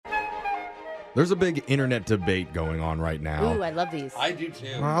There's a big internet debate going on right now. Ooh, I love these. I do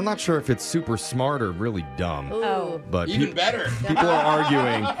too. I'm not sure if it's super smart or really dumb. Ooh. But Even better. people are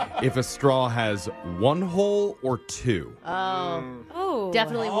arguing if a straw has one hole or two. Oh,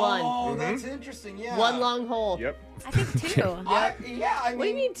 definitely one. Oh, that's interesting. Yeah. One long hole. Yep. I think two. I mean, What do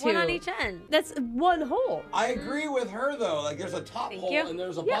you mean two? One on each end. That's one hole. I agree with her though. Like, there's a top hole you. and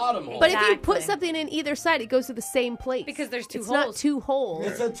there's a bottom hole. But if you put Exactly. something in either side, it goes to the same place. Because there's two it's holes. not two holes.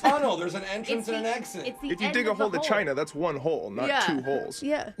 it's a tunnel. There's an entrance It's and an the- exit. It's the If you end dig a of the hole to China, that's one hole, not Yeah. two holes.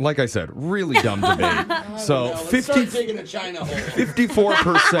 Yeah. Like I said, really dumb debate. So Now, let's start 50, digging a China hole.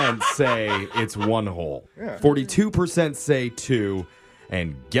 54% say it's one hole. Yeah. 42% say two.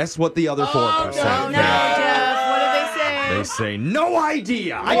 And guess what the other 4% Oh, say? no, Jeff. What do they say? They say, no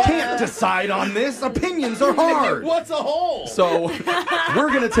idea. I can't decide on this. Opinions are hard. What's a hole? So we're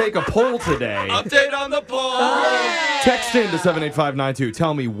going to take a poll today. Update on the poll. Text in to 78592.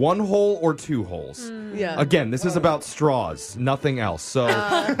 Tell me one hole or two holes. Yeah. Again, this is about straws, nothing else. So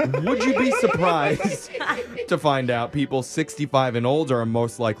would you be surprised to find out people 65 and older are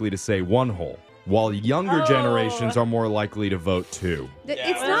most likely to say one hole, while younger generations are more likely to vote two?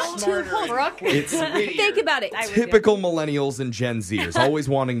 It's not two holes. Brooke? It's Think about it. typical millennials and Gen Zers, always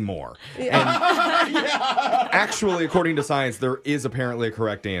wanting more. And actually, according to science, there is apparently a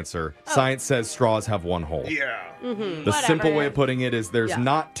correct answer. Science says straws have one hole. Yeah. The simple way of putting it is there's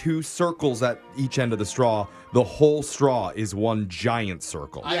not two circles at each end of the straw. The whole straw is one giant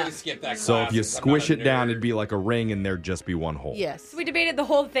circle. I gotta skip that So if you class 'cause I'm not squish a it down, nerd. it'd be like a ring and there'd just be one hole. Yes. We debated the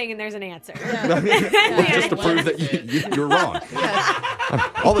whole thing and there's an answer. Just to prove that you're wrong.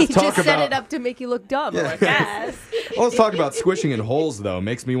 All this He talk just set about it up to make you look dumb. Yes. all this talk about squishing in holes though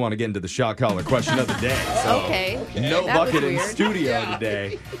makes me want to get into the shot collar question of the day. So Okay. no That was bucket in weird. studio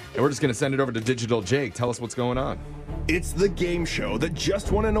today, and we're just gonna send it over to Digital Jake. Tell us what's going on. It's the game show that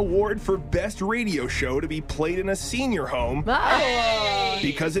just won an award for Best Radio Show to be played in a senior home Oh.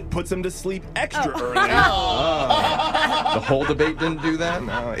 because it puts them to sleep extra early. The whole debate didn't do that.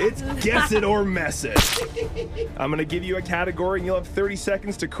 It's Guess It or Mess It. I'm going to give you a category and you'll have 30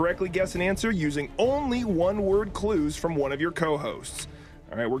 seconds to correctly guess an answer using only one-word clues from one of your co-hosts.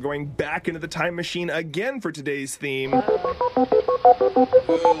 All right, we're going back into the time machine again for today's theme. Ooh,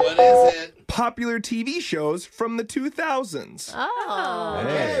 what is it? Popular TV shows from the 2000s. Oh.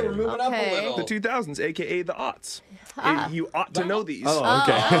 Okay, we're moving up a Okay. little. The 2000s, a.k.a. the aughts. You ought to know these. Oh,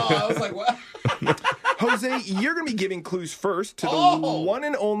 okay. Oh, I was like, what? Jose, you're going to be giving clues first to the one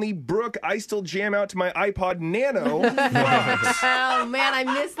and only Brooke. I still jam out to my iPod Nano. Oh, man, I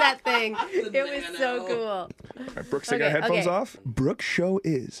missed that thing. It was so nano. cool. All right, Brooke, take Okay, our headphones okay. off. Brooke's show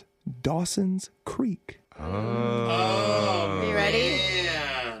is Dawson's Creek. Oh, You ready?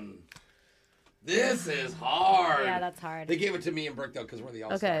 man. This is hard. Yeah, that's hard. They gave it to me and Brooke, though, because we're the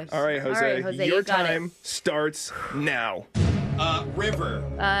all Okay. All right, Jose, All right, Jose, your you got it. time starts now. River.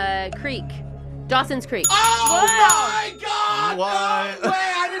 Creek. Dawson's Creek. Oh, my God! What? No way!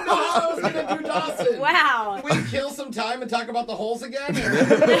 I didn't know how I was going to do Dawson. Wow. Can we kill some time and talk about the holes again?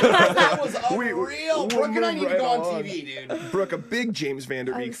 That was unreal. Brooke and I need to go on TV, dude. Brooke, a big James Van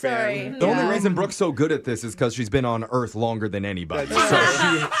Der Beek I'm sorry. fan. The only reason Brooke's so good at this is because she's been on Earth longer than anybody.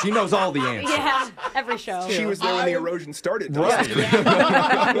 So she knows all the answers. Yeah, every show. She was there when the erosion started. Dawson.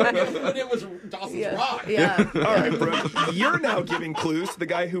 But it was Dawson's Rock. Yeah. All right, Brooke, you're now giving clues to the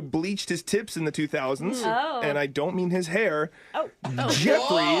guy who bleached his tips in the 2000s. Oh. And I don't mean his hair. Oh. Jeffrey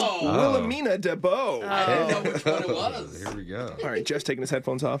Whoa. Wilhelmina DeBoe. I didn't know which one it was. Here we go. All right, Jeff's taking his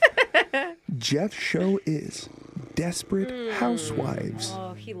headphones off. Jeff's show is Desperate Housewives.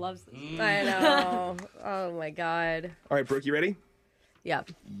 Oh, he loves this. I know. Oh, my God. All right, Brooke, you ready? Yeah.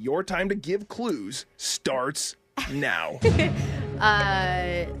 Your time to give clues starts now.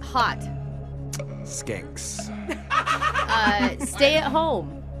 Hot. Skanks. Stay at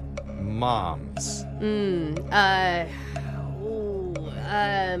home. Moms.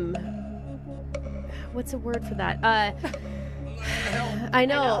 What's a word for that? I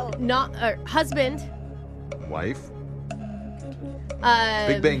know. Not husband. Wife.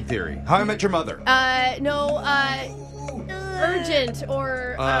 Big Bang Theory. How I Met Your Mother. No. Urgent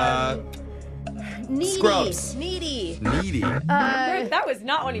or needy. Scrubs. Needy. Needy. That was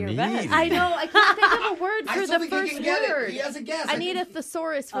not one of your Needy. best. I know. I can't think of a word I for still the think he first can get it. word. He has a guess. I need a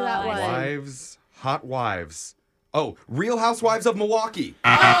thesaurus for that I one. see. Wives. Hot wives. Oh, Real Housewives of Milwaukee.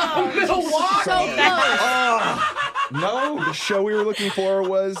 Milwaukee. So close. No. The show we were looking for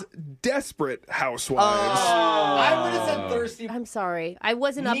was Desperate Housewives. I would have said thirsty. I'm sorry. I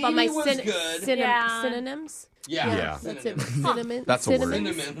wasn't up on my Needy was good. Yeah. synonyms. Yeah. That's it. Cinnamon. That's a word.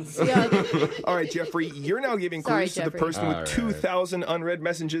 cinnamons. Cinnamons. Yeah. All right, Jeffrey, you're now giving Sorry, clues to the Jeffrey. person with All right. 2,000 unread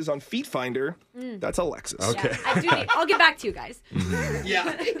messages on Feet Finder. That's Alexis. Okay. I do need, I'll get back to you guys.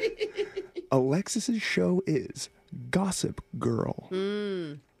 Yeah. Alexis's show is Gossip Girl.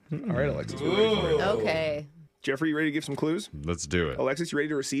 All right, Alexis. We're ready for it. Okay. Jeffrey, you ready to give some clues? Let's do it. Alexis, you ready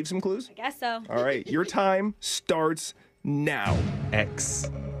to receive some clues? I guess so. All right, your time starts now. X.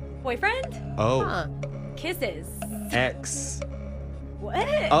 Boyfriend? O. Huh. Kisses. X. What?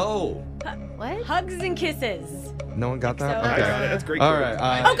 O. What? Hugs and kisses. No one got that? So- I got it. That's great. All clue.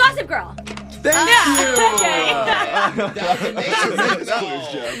 right. Oh, Gossip Girl. Thank you. Okay. That's amazing. Clues,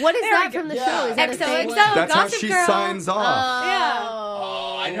 Jeff. What is There that we go. from the show? Is that a thing? XOXO. That's how Gossip she Girl. signs off. Yeah.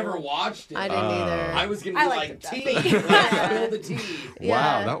 Oh, I never watched it. I didn't either. I was gonna I be liked like it, tea. though. Spill the tea.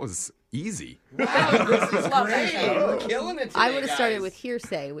 Wow, Yeah. that was easy. Wow, this is Love great. that We're killing it today, I would have started guys. with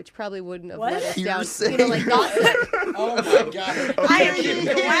hearsay, which probably wouldn't have What? let us Hearsay. down. You know, like gossip. Oh my god. I am really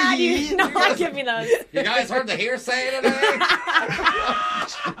glad you did not give me those. You guys heard the hearsay today?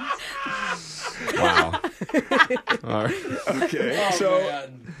 Wow. All right. Okay, Oh, so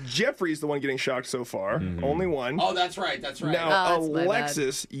man. Jeffrey's the one getting shocked so far. Only one. Oh, that's right. That's right. Now, Oh, that's my bad.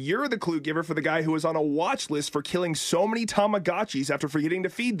 Alexis, you're the clue giver for the guy who was on a watch list for killing so many Tamagotchis after forgetting to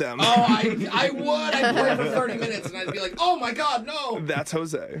feed them. Oh, I would. I'd play for 30 minutes and I'd be like, oh my god, no. That's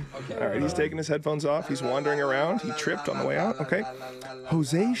Jose. All right, he's taking his headphones off. He's wandering around. He tripped on the way out. Okay.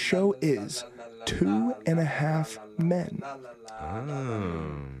 Jose's show is 2.5 Men.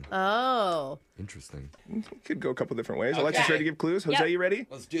 Oh. Interesting. Could go a couple different ways. Okay. Alexis, ready to give clues? Jose, Yep. you ready?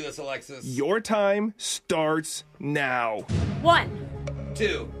 Let's do this, Alexis. Your time starts now. 1.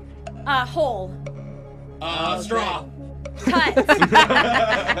 2. Hole. Straw. Cut.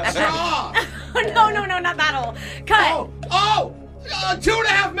 Straw. no, not that hole. Cut. Oh!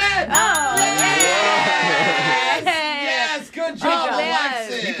 2.5 men! Oh. Yes, good job, job.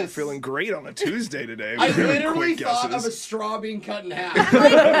 Alexis. People feeling great on a Tuesday today. I Very literally quick thought of a guesses. straw being cut in half. No.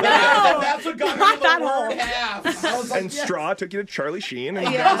 That's what got me Not to the that word hole. half. I was like, And yes. Straw took you to Charlie Sheen.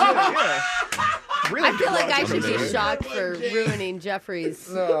 And Yeah. that was it. Yeah. Really I good feel like I logic should be there. shocked for ruining Jeffrey's.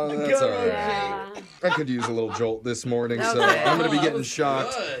 No, that's all right. Yeah. I could use a little jolt this morning, so Okay. I'm going to be Oh, that getting was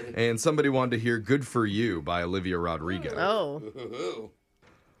shocked. good. And somebody wanted to hear Good For You by Olivia Rodrigo. Oh. Ooh.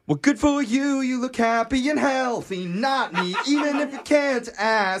 Well, good for you. You look happy and healthy. Not me, even if you can't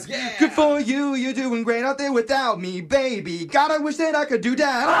ask. Yeah. Good for you. You're doing great out there without me, baby. God, I wish that I could do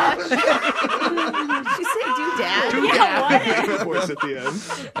that. She said do dad. Yeah, what? Good voice at the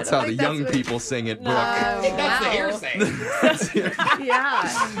end. That's how the think that's young what- people sing it, Brooke. I think that's the hearsay.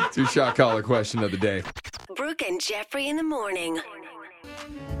 Yeah. It's your shot collar question of the day. Brooke and Jeffrey in the morning.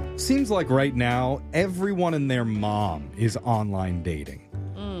 Seems like right now, everyone and their mom is online dating.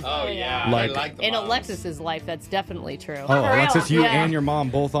 Oh, yeah. Like- I like the In moms. Alexis's life, that's definitely true. Oh, For real? Alexis, you Yeah. and your mom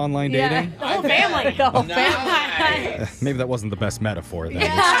both online Yeah. dating? The whole I bet. family. Nice. Maybe that wasn't the best metaphor then.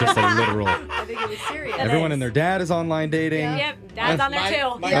 Yeah. It's just a literal. I think it was serious. Everyone and their dad is online dating. Yep, Dad's on there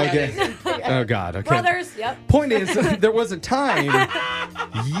too. My dad Okay. is- Oh, God. Okay. Brothers. Yep. Point is, there was a time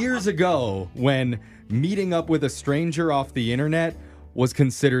years ago when meeting up with a stranger off the internet was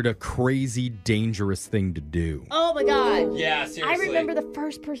considered a crazy, dangerous thing to do. Oh my God. Yeah, I seriously. remember the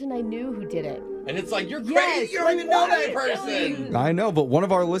first person I knew who did it. And it's like, you're crazy. Yes, You don't like, even know what are that you person. doing? I know, but one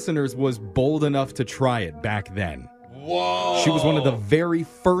of our listeners was bold enough to try it back then. Whoa. She was one of the very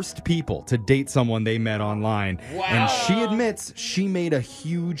first people to date someone they met online. Wow. And she admits she made a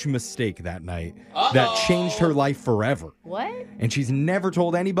huge mistake that night that changed her life forever. What? And she's never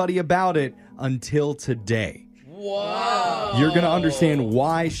told anybody about it until today. Whoa. You're going to understand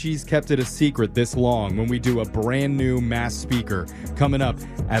why she's kept it a secret this long when we do a brand new mass speaker coming up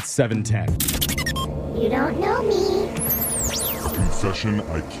at 7:10. You don't know me. A confession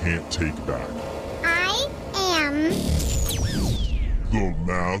I can't take back. I am. The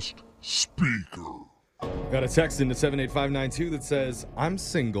Masked Speaker. Got a text into 78592 that says, I'm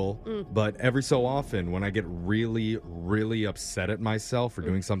single, but every so often when I get really, really upset at myself for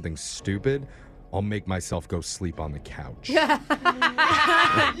doing something stupid, I'll make myself go sleep on the couch. You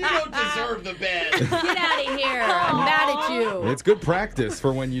don't deserve the bed. Get out of here. I'm mad at you. It's good practice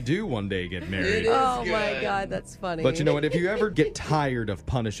for when you do one day get It married. is Oh good. my God, that's funny. But you know what? If you ever get tired of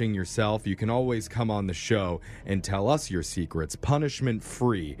punishing yourself, you can always come on the show and tell us your secrets, punishment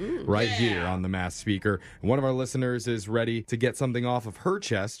free, right here on the Mass Speaker. And one of our listeners is ready to get something off of her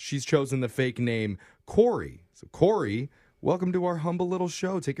chest. She's chosen the fake name Corey. So, Corey, welcome to our humble little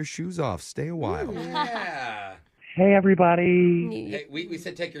show. Take your shoes off. Stay a while. Yeah. Hey, everybody. Hey, we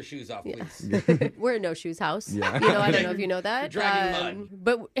said take your shoes off, please. We're a no shoes house. Yeah. You know, I don't know if you know that. You're dragging mud.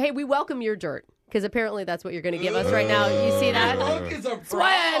 But hey, we welcome your dirt because apparently that's what you're going to give us right now. You see that? Brooke is a That's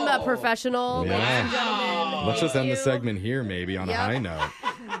why I'm a pro. professional. Yeah. Ladies and gentlemen. Let's just end the Thank you. segment here, maybe on a Yep. high note.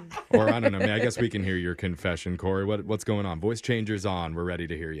 Or I don't know. I guess we can hear your confession, Corey. What's going on? Voice changer's on. We're ready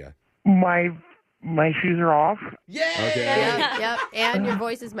to hear you. My shoes are off. Yay! Yep, yep. And your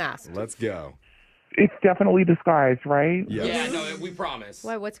voice is masked. Let's go. It's definitely disguised, right? Yes. Yeah, no, we promise.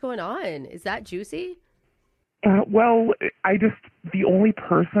 Why? What's going on? Is that juicy? Well, the only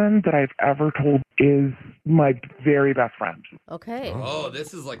person that I've ever told is my very best friend. Okay. Oh,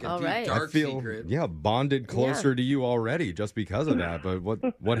 this is like a All deep, right. dark I feel secret. bonded closer to you already just because of that. But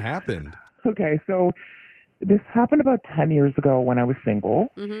what happened? Okay, so this happened about 10 years ago when I was single,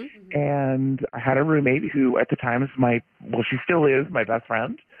 Mm-hmm. and I had a roommate who at the time is she still is my best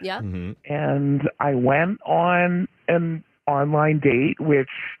friend. Yeah. Mm-hmm. And I went on an online date, which,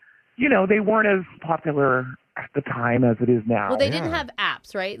 they weren't as popular at the time as it is now. Well, they didn't Yeah. have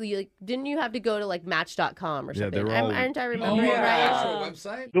apps, right? Didn't you have to go to like Match.com or Yeah, something? they were all- Aren't I Oh, remembering yeah. right? Actual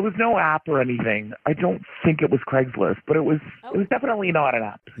website? There was no app or anything. I don't think it was Craigslist, but it was definitely not an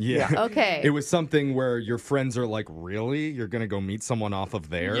app. Yeah. Okay. It was something where your friends are like, really? You're going to go meet someone off of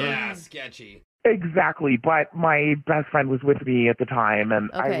there? Yeah, sketchy. Exactly, but my best friend was with me at the time,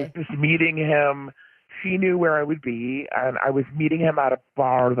 and I was Okay. just meeting him. She knew where I would be, and I was meeting him at a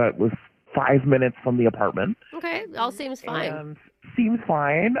bar that was 5 minutes from the apartment. Okay. All seems fine. And seems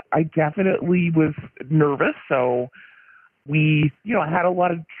fine. I definitely was nervous, so we, I had a lot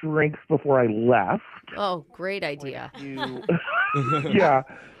of drinks before I left. Oh, great idea. Yeah.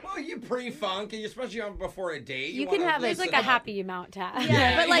 Well, you pre-funk, and especially before a date. You wanna can have it. It's like loosen a up. happy amount to have.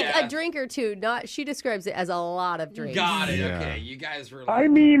 Yeah, but like yeah. a drink or two. She describes it as a lot of drinks. Got it. Yeah. Okay, you guys were. I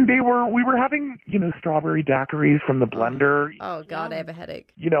mean, we were having, strawberry daiquiris from the blender, Oh God, I have a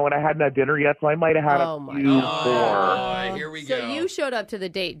headache. and I hadn't had dinner yet, so I might have had Oh, a my few God. more. Oh, here we So go. you showed up to the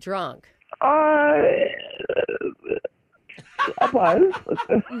date drunk. A buzz.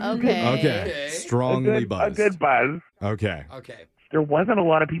 Okay. Okay. Strongly A buzzed. good buzz. Okay. Okay. There wasn't a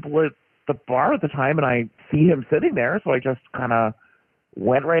lot of people at the bar at the time, and I see him sitting there, so I just kind of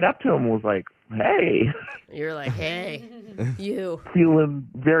went right up to him and was like, hey, You're like, hey, you. feeling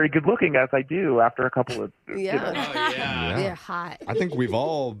very good looking as I do after a couple of Yeah. Oh yeah. They're hot. I think we've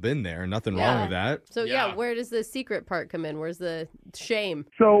all been there. Nothing Yeah. wrong with that. So yeah, Yeah. where does the secret part come in? Where's the shame?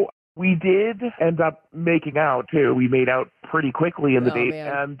 So we did end up making out too. We made out pretty quickly in the Oh, date,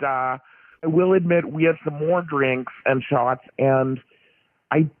 man. and I will admit we had some more drinks and shots, and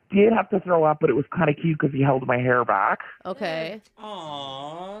I did have to throw up, but it was kind of cute because he held my hair back. Okay.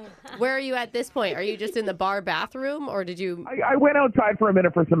 Aww. Where are you at this point? Are you just in the bar bathroom or did you I went outside for a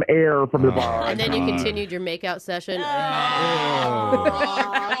minute for some air from the Oh. bar. and then you God. continued your makeout session? Oh.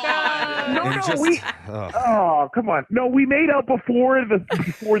 No, And no, just- we. ugh. Oh, come on! No, we made out before the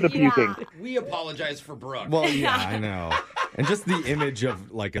puking. We apologize for Brooke. Well, yeah, I know. And just the image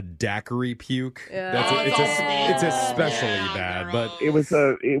of like a daiquiri puke. Yeah. That's Oh, it's it's especially yeah, bad. gross. But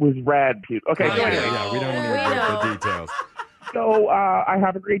It was rad puke. Okay, yeah, so yeah, anyway, yeah, we don't want to We reveal know. the details. so I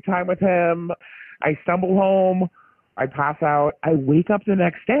have a great time with him. I stumble home. I pass out. I wake up the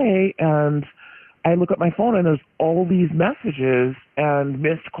next day and I look at my phone and there's all these messages and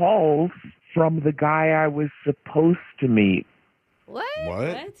missed calls from the guy I was supposed to meet. What?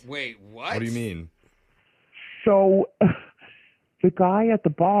 What? Wait, what? What do you mean? So the guy at the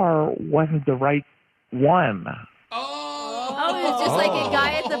bar wasn't the right one. Oh. Oh, it's just like a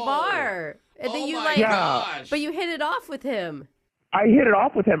guy at the bar. And then Oh you my like Yeah. gosh. but you hit it off with him. I hit it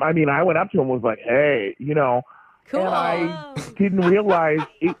off with him. I mean, I went up to him and was like, hey, Cool. And I didn't realize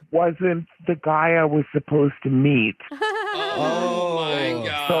it wasn't the guy I was supposed to meet. Oh my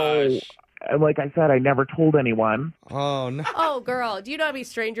gosh. So, and like I said, I never told anyone. Oh no. Oh, girl, do you know how many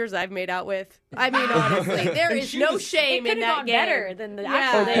strangers I've made out with? I mean, honestly, there is she no was- shame It in could that have gone game. better than the Yeah.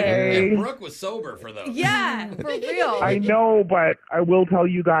 actual thing. Okay. And Brooke was sober for those. Yeah, for real. I know, but I will tell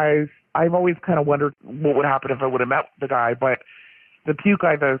you guys, I've always kind of wondered what would happen if I would have met the guy. But the puke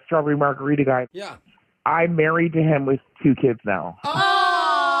guy, the strawberry margarita guy, Yeah. I'm married to him with 2 kids now.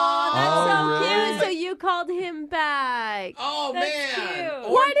 Oh, that's Oh, so really? cute. So you called him back. Oh That's man.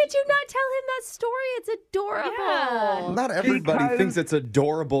 cute. Why did you not tell him that story? It's adorable. Yeah. Not everybody Because- thinks it's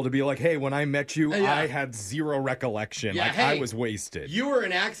adorable to be like, hey, when I met you, Yeah. I had zero recollection. Yeah, like hey. I was wasted. You were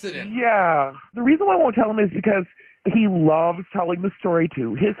an accident. Yeah. The reason why I won't tell him is because he loves telling the story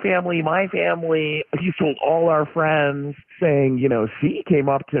to his family, my family. He's told all our friends saying, she came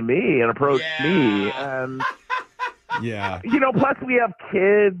up to me and approached me. Yeah. And Yeah. Plus we have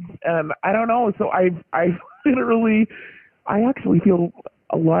kids, and I don't know. So I actually feel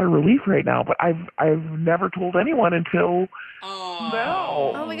a lot of relief right now. But I've never told anyone until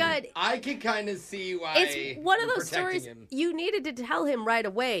now. Oh my God. I can kind of see why. It's one of you're those protecting stories him. you needed to tell him right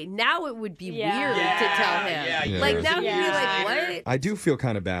away. Now it would be Yeah. weird to tell him. Yeah. Like now Yeah. he'd be like, what? I do feel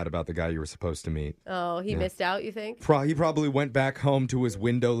kind of bad about the guy you were supposed to meet. Oh, he missed out, you think? He probably went back home to his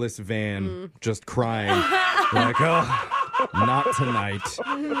windowless van just crying. Like, oh, not tonight.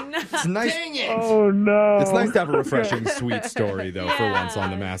 It's nice. Dang it! Oh no! It's nice to have a refreshing, sweet story, though, for once on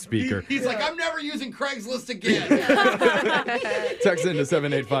the Mass Speaker. He's like, I'm never using Craigslist again. Text into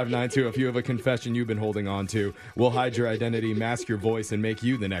 78592 if you have a confession you've been holding on to. We'll hide your identity, mask your voice, and make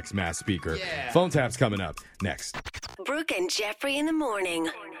you the next Mass Speaker. Yeah. Phone tap's coming up next. Brooke and Jeffrey in the morning.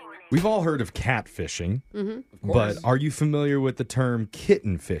 We've all heard of catfishing, but are you familiar with the term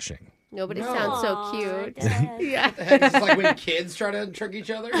kitten fishing? Nobody sounds so cute. Yeah. It's like when kids try to trick each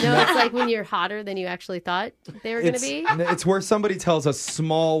other. No, it's like when you're hotter than you actually thought they were going to be. It's where somebody tells a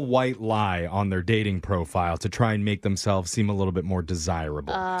small white lie on their dating profile to try and make themselves seem a little bit more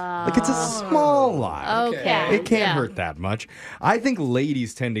desirable. Like it's a small lie. Okay. It can't hurt that much. I think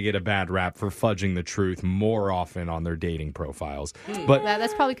ladies tend to get a bad rap for fudging the truth more often on their dating profiles. But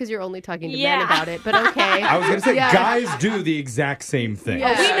That's probably because you're only talking to men about it, but okay. I was going to say, guys do the exact same thing.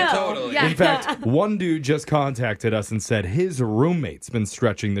 Yeah. We know. Totally. Yeah. In fact, one dude just contacted us and said his roommate's been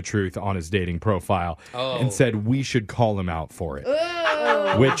stretching the truth on his dating profile and said we should call him out for it.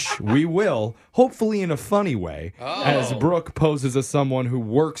 Which we will, hopefully in a funny way, as Brooke poses as someone who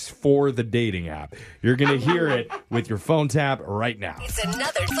works for the dating app. You're going to hear it with your phone tap right now. It's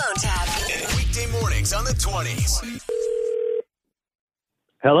another phone tap. Weekday mornings on the 20s.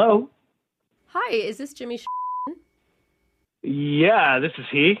 Hello? Hi, is this Jimmy? Yeah, this is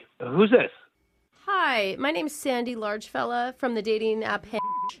he. Who's this? Hi, my name's Sandy Largefella from the dating app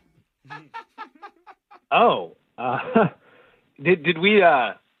Hinge. Oh, did we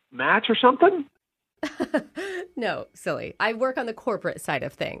match or something? No, silly. I work on the corporate side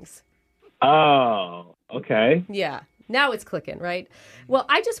of things. Oh, okay. Yeah, now it's clicking, right? Well,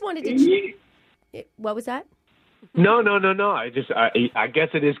 I just wanted to... What was that? No. I guess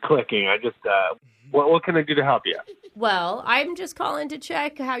it is clicking. What can I do to help you? Well, I'm just calling to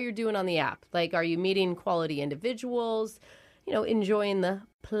check how you're doing on the app. Like, are you meeting quality individuals? Enjoying the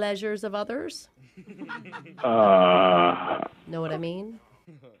pleasures of others? Know what I mean?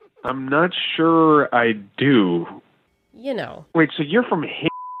 I'm not sure I do. Wait, so you're from Hinge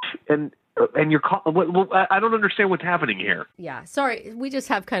and you're I don't understand what's happening here. Yeah, sorry. We just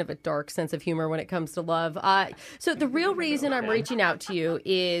have kind of a dark sense of humor when it comes to love. So the real reason I'm reaching out to you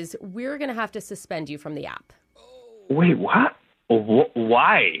is we're going to have to suspend you from the app. Wait, what?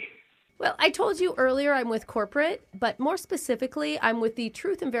 Why? Well, I told you earlier I'm with corporate, but more specifically, I'm with the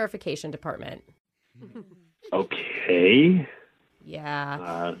Truth and Verification Department. Okay.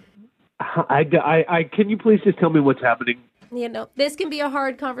 Yeah. Can you please just tell me what's happening? This can be a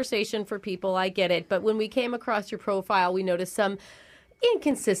hard conversation for people. I get it. But when we came across your profile, we noticed some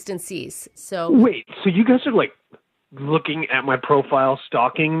inconsistencies. So wait, so you guys are like looking at my profile,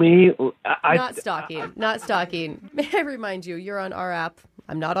 stalking me? Not stalking. May I remind you, you're on our app.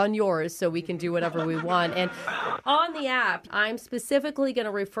 I'm not on yours, so we can do whatever we want. And on the app, I'm specifically going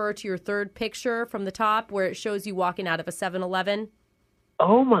to refer to your third picture from the top where it shows you walking out of a 7-Eleven.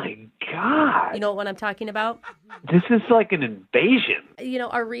 Oh, my God. You know what I'm talking about? This is like an invasion.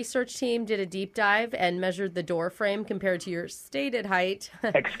 Our research team did a deep dive and measured the door frame compared to your stated height.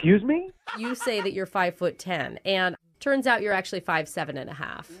 Excuse me? You say that you're 5'10", and turns out you're actually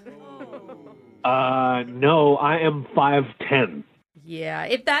 5'7.5". No, I am 5'10". Yeah,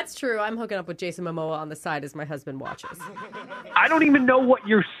 if that's true, I'm hooking up with Jason Momoa on the side as my husband watches. I don't even know what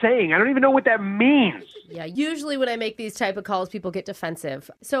you're saying. I don't even know what that means. Yeah, usually when I make these type of calls, people get defensive.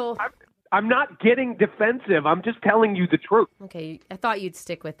 So I'm not getting defensive. I'm just telling you the truth. Okay, I thought you'd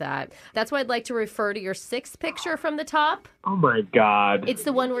stick with that. That's why I'd like to refer to your sixth picture from the top. Oh, my God. It's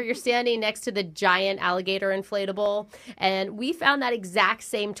the one where you're standing next to the giant alligator inflatable. And we found that exact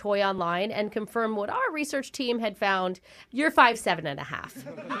same toy online and confirmed what our research team had found. You're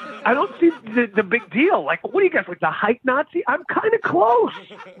 5'7.5". I don't see the big deal. Like, what are you guys, like the height Nazi? I'm kind of close.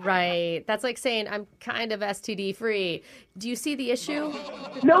 Right. That's like saying I'm kind of STD free. Do you see the issue?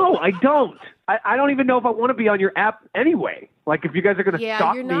 No, I don't. I don't even know if I want to be on your app anyway. Like, if you guys are going to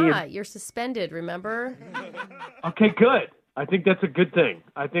stalk me. Yeah, you're not. You're suspended, remember? Okay, good. I think that's a good thing.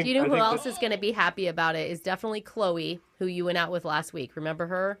 Do you know who else is going to be happy about it? Is definitely Chloe, who you went out with last week. Remember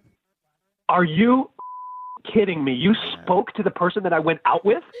her? Are you kidding me. You spoke to the person that I went out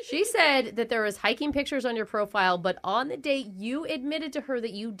with? She said that there was hiking pictures on your profile, but on the date, you admitted to her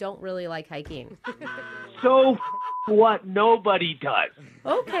that you don't really like hiking. So what? Nobody does.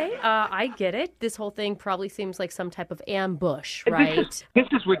 Okay, I get it. This whole thing probably seems like some type of ambush, right? This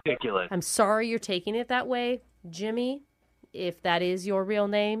is ridiculous. I'm sorry you're taking it that way, Jimmy, if that is your real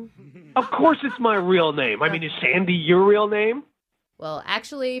name. Of course it's my real name. I mean, is Sandy your real name? Well,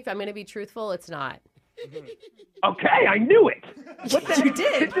 actually, if I'm going to be truthful, it's not. Okay, I knew it. What the You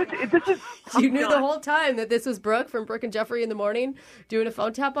did. This is You knew the whole time that this was Brooke from Brooke and Jeffrey in the Morning doing a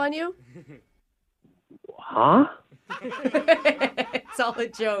phone tap on you? Huh? It's all a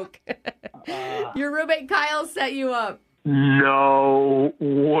joke. Your roommate Kyle set you up. No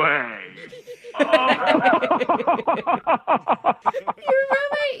way. Your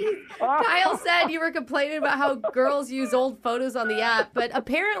roommate Kyle said you were complaining about how girls use old photos on the app, but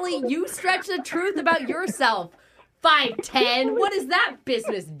apparently you stretched the truth about yourself. 5'10". What is that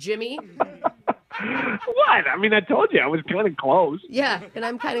business, Jimmy? What? I mean, I told you I was kind of close. Yeah, and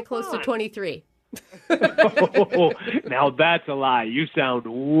I'm kind of close to 23. Oh, now that's a lie. You sound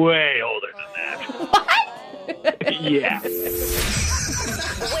way older than that. What? Yeah.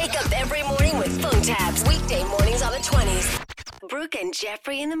 Wake up every morning with phone taps. Weekday mornings on the 20s. Brooke and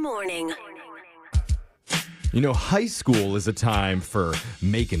Jeffrey in the Morning. You know, high school is a time for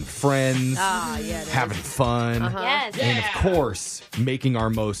making friends, having fun, Yes. and of course, making our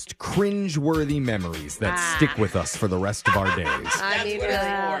most cringe-worthy memories that stick with us for the rest of our days. I mean,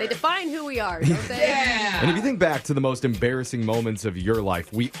 really, they define who we are, don't they? And if you think back to the most embarrassing moments of your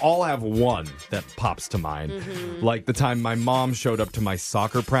life, we all have one that pops to mind. Like the time my mom showed up to my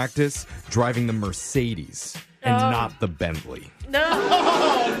soccer practice driving the Mercedes and not the Bentley. No.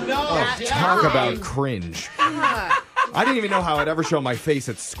 Oh, no. Talk about cringe. I didn't even know how I'd ever show my face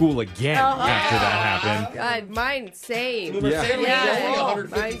at school again after that happened. God, mine same. Yeah.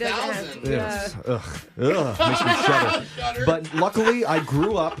 Mine doesn't have. Yes. Ugh, makes me shudder. But luckily, I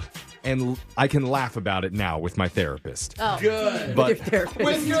grew up, and I can laugh about it now with my therapist. Oh, Good. But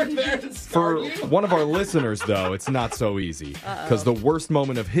With your therapist. for one of our listeners, though, it's not so easy. Because the worst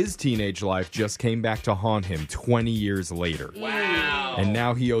moment of his teenage life just came back to haunt him 20 years later. Wow. And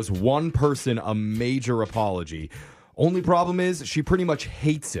now he owes one person a major apology. Only problem is, she pretty much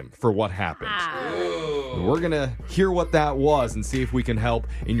hates him for what happened. We're going to hear what that was and see if we can help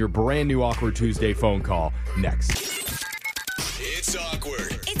in your brand new Awkward Tuesday phone call next. It's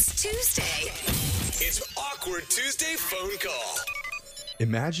awkward. It's Tuesday. It's Awkward Tuesday phone call.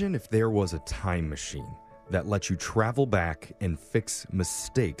 Imagine if there was a time machine that lets you travel back and fix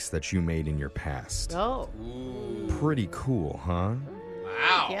mistakes that you made in your past. Oh. Pretty cool, huh?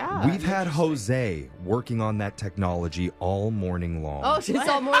 Wow. Yeah. We've had Jose working on that technology all morning long. Oh, just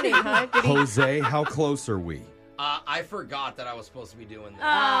all morning, huh? Did he? Jose, how close are we? I forgot that I was supposed to be doing that.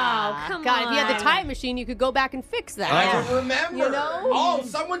 Oh, come God, on. if you had the time machine, you could go back and fix that. I don't remember. You know? Oh,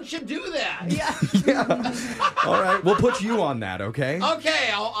 someone should do that. Yeah. All right, we'll put you on that, okay? Okay,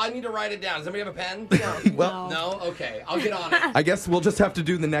 I need to write it down. Does anybody have a pen? Well, No? Okay, I'll get on it. I guess we'll just have to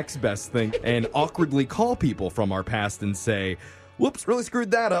do the next best thing and awkwardly call people from our past and say, whoops, really screwed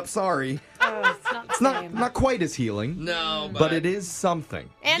that up, sorry. It's not quite as healing. No, But it is something.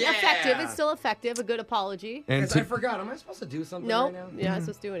 And Yeah. effective. It's still effective. A good apology. And Because I forgot. Am I supposed to do something No, right now? you're not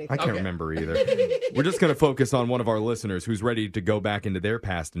supposed to do anything. I can't Okay. remember either. We're just going to focus on one of our listeners who's ready to go back into their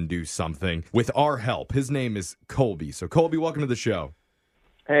past and do something with our help. His name is Colby. So, Colby, welcome to the show.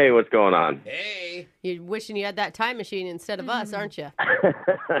 Hey, what's going on? Hey. You're wishing you had that time machine instead of us, aren't you?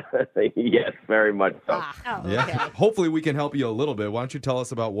 Yes, very much so. Oh, Yeah. okay. Hopefully, we can help you a little bit. Why don't you tell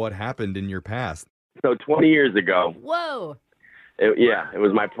us about what happened in your past? So 20 years ago, Whoa. it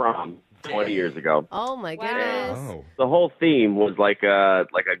was my prom 20 years ago. Oh, my goodness. Oh. The whole theme was like a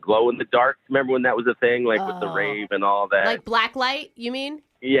glow in the dark. Remember when that was a thing, like with the Oh. rave and all that? Like black light, you mean?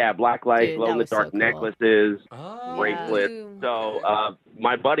 Yeah, black light, Dude, glow that in the was so dark cool. necklaces, Oh. bracelets. So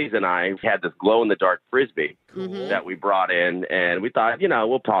my buddies and I had this glow in the dark frisbee Mm-hmm. that we brought in, and we thought,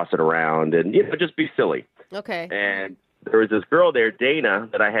 we'll toss it around and just be silly. Okay. And there was this girl there, Dana,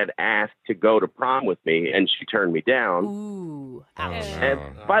 that I had asked to go to prom with me, and she turned me down. Ooh. Ouch. And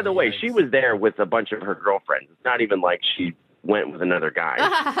by the way, she was there with a bunch of her girlfriends. It's not even like she went with another guy.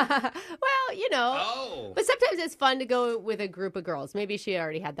 Well, you know. Oh. But sometimes it's fun to go with a group of girls. Maybe she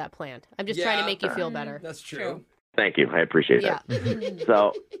already had that planned. I'm just trying to make you feel better. That's true. Thank you. I appreciate Yeah. that.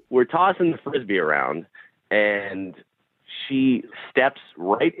 So we're tossing the frisbee around, and she steps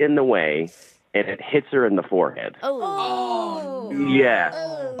right in the way, and it hits her in the forehead. Oh. Yeah.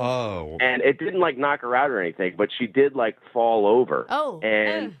 Oh. And it didn't, knock her out or anything, but she did, fall over. Oh.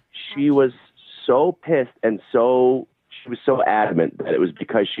 And she was so pissed and she was so adamant that it was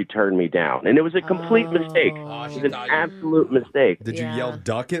because she turned me down. And it was a complete mistake. It was an absolute mistake. Did you yell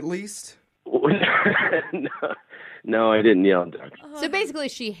duck at least? No, I didn't yell duck. So basically,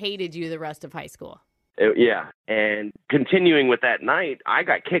 she hated you the rest of high school. Yeah. And continuing with that night, I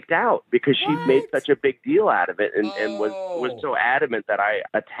got kicked out because she made such a big deal out of it and was so adamant that I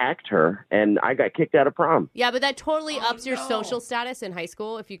attacked her, and I got kicked out of prom. Yeah, but that totally ups your social status in high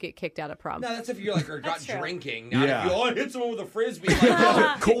school if you get kicked out of prom. No, that's if you're like got drinking. Not Yeah. if you I hit someone with a frisbee.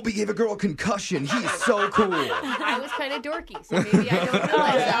 Like, Colby gave a girl a concussion. He's so cool. I was kind of dorky, so maybe I don't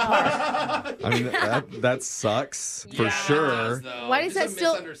realize that part. I mean, that sucks for sure. Why does that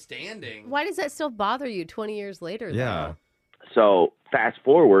still misunderstanding? Why does that still bother you 20 years later? Yeah. So fast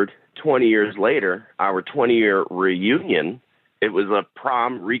forward 20 years later, our 20-year reunion, it was a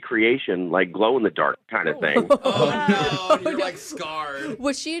prom recreation, like glow-in-the-dark kind of thing. Oh, no, you're like scarred.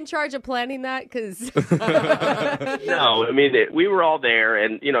 Was she in charge of planning that? Because No, I mean, we were all there,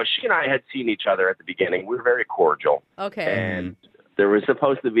 and, she and I had seen each other at the beginning. We were very cordial. Okay. And there was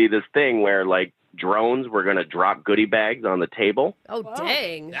supposed to be this thing where, like, drones were going to drop goodie bags on the table. Oh,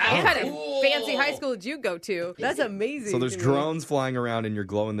 dang. That's What kind cool. of fancy high school did you go to? That's amazing. So there's to me. drones flying around in your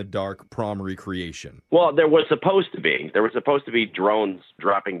glow-in-the-dark prom recreation. Well, there was supposed to be. There were supposed to be drones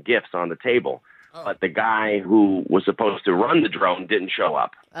dropping gifts on the table. But the guy who was supposed to run the drone didn't show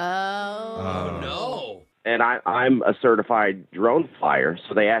up. Oh. No. And I'm a certified drone flyer,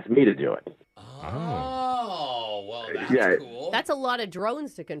 so they asked me to do it. Oh, well, that's Yeah. cool. That's a lot of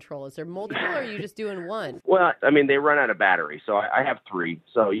drones to control. Is there multiple, or are you just doing one? Well, I mean, they run out of battery, so I have 3.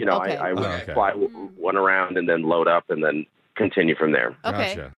 So, Okay. I would Okay. fly one around and then load up and then continue from there.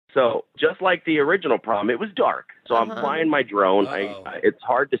 Okay. Gotcha. So just like the original prom, it was dark. So I'm flying my drone. It's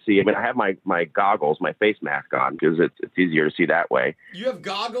hard to see. I mean, I have my goggles, my face mask on because it's easier to see that way. You have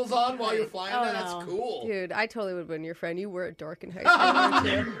goggles on while you're flying? Oh, That's no. cool. Dude, I totally would have been your friend. You were a dork in high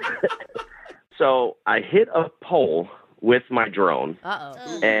school, weren't you? So I hit a pole with my drone,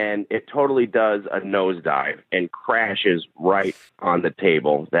 Uh-oh. and it totally does a nosedive and crashes right on the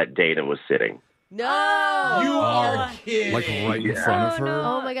table that Dana was sitting. No! You are kidding. Like right in front of her?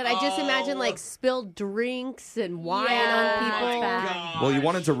 Oh my god, I just imagine like spilled drinks and wine on people. Well, you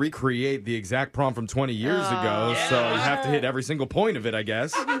wanted to recreate the exact prom from 20 years ago, so you have to hit every single point of it, I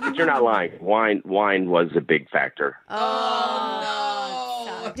guess. But you're not lying. Wine was a big factor.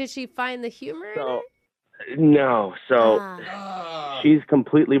 Oh, no. Did she find the humor in So, it? no. So Ah. she's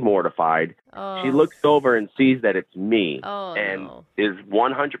completely mortified. Oh. She looks over and sees that it's me Oh, and no. is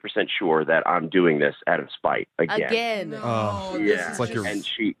 100% sure that I'm doing this out of spite Again. Oh, Yeah. it's like you're. And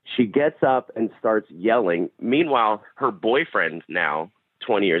she gets up and starts yelling. Meanwhile, her boyfriend now,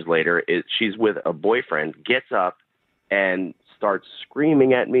 20 years later, she's with a boyfriend, gets up and starts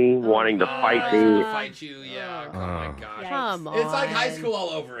screaming at me, wanting to fight me. Fight you, yeah. Oh, my gosh. Come on. It's like high school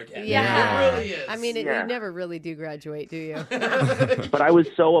all over again. Yeah. It really is. I mean, Yeah. you never really do graduate, do you? But I was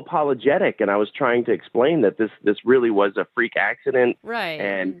so apologetic, and I was trying to explain that this really was a freak accident. Right.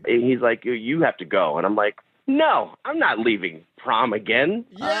 And he's like, you have to go. And I'm like, no, I'm not leaving prom again.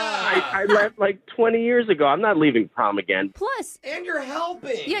 Yeah. I left like 20 years ago. I'm not leaving prom again. Plus, and you're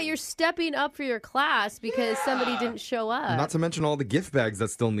helping. yeah, you're stepping up for your class because somebody didn't show up. Not to mention all the gift bags that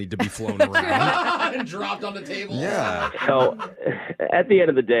still need to be flown around. And dropped on the table. Yeah. So at the end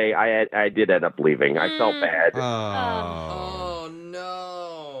of the day, I did end up leaving. I felt bad. Oh,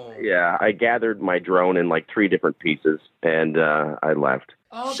 no. Yeah, I gathered my drone in like 3 different pieces, and I left.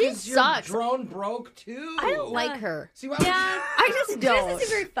 Oh, She 'cause your sucks. drone broke, too. I don't like her. See, why would I just don't. This is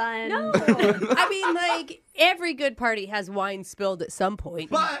very fun. No. I mean, like, every good party has wine spilled at some point.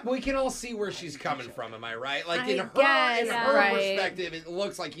 But we can all see where she's coming from, am I right? Like, in I her, guess, in her right. perspective, it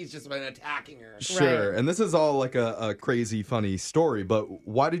looks like he's just been attacking her. Sure. And this is all like a crazy, funny story, but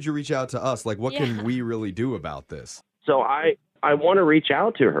why did you reach out to us? Like, what can we really do about this? So I want to reach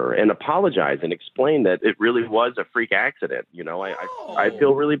out to her and apologize and explain that it really was a freak accident. You know, I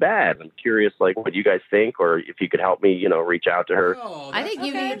feel really bad. I'm curious, like, what you guys think, or if you could help me, reach out to her. I think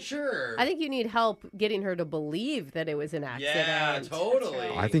you need. Sure. I think you need help getting her to believe that it was an accident. Yeah, totally.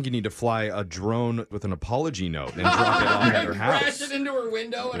 I think you need to fly a drone with an apology note and drop it off at her Crash house. it into her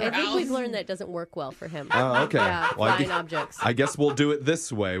window in I her think house. we've learned that doesn't work well for him. Oh, okay. Yeah, Well, flying objects. I guess we'll do it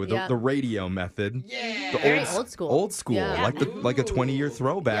this way with Yeah. the radio method. Yeah. The Very old school. Old school, Yeah. like a 20-year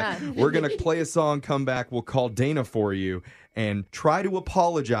throwback. Yeah. We're gonna play a song, come back, we'll call Dana for you, and try to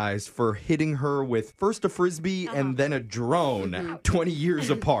apologize for hitting her with first a frisbee and then a drone 20 years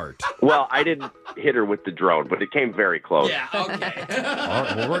apart. Well, I didn't hit her with the drone, but it came very close. Yeah, okay. All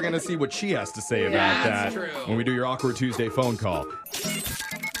right, well, we're gonna see what she has to say about That's that true. when we do your Awkward Tuesday phone call.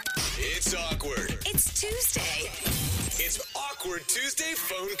 It's It's awkward. It's Tuesday. It's Awkward Tuesday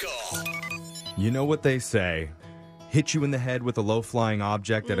phone call. You know what they say? Hit you in the head with a low-flying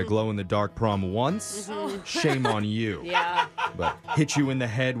object at a glow-in-the-dark prom once? Shame on you. Yeah. But hit you in the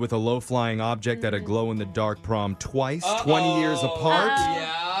head with a low-flying object at a glow-in-the-dark prom twice, 20 years apart?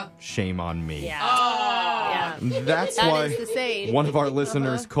 Yeah. Shame on me. Yeah. That's That why is the saying. one of our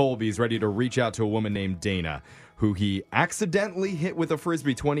listeners, Colby, is ready to reach out to a woman named Dana, who he accidentally hit with a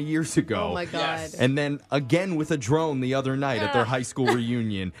Frisbee 20 years ago. Oh, my God. Yes. And then again with a drone the other night at their high school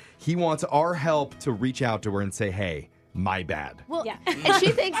reunion. He wants our help to reach out to her and say, hey, my bad. Well, and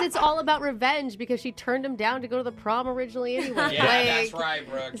she thinks it's all about revenge because she turned him down to go to the prom originally anyway. Yeah, that's right,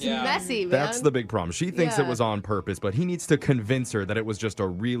 Brooke. It's Yeah. messy, man. That's the big problem. She thinks it Yeah. was on purpose, but he needs to convince her that it was just a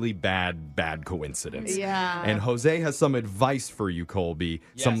really bad coincidence. Yeah. And Jose has some advice for you, Colby.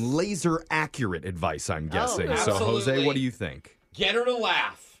 Yes. Some laser accurate advice, I'm guessing. So, Jose, Absolutely. what do you think? Get her to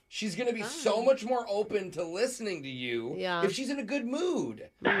laugh. She's going to be so much more open to listening to you if she's in a good mood.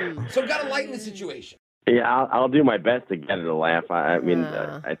 So got to lighten the situation. Yeah, I'll do my best to get her to laugh. I mean,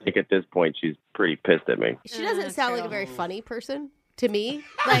 I think at this point she's pretty pissed at me. She doesn't sound like a very funny person to me.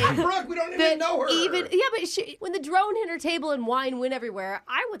 Like, Brooke, we don't even know her. But when the drone hit her table and wine went everywhere,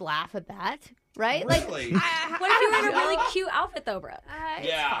 I would laugh at that, right? Really? Like, What if you were in a really cute outfit, though, Brooke?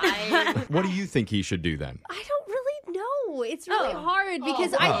 Yeah. What do you think he should do then? I don't really know. It's really Oh. hard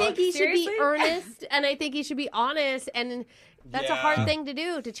because Oh, I think he should be seriously? earnest and I think he should be honest. And that's a Yeah. hard thing to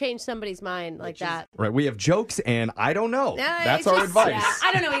do, to change somebody's mind like that. Right, we have jokes and I don't know. Yeah, That's it's our just- advice. Yeah,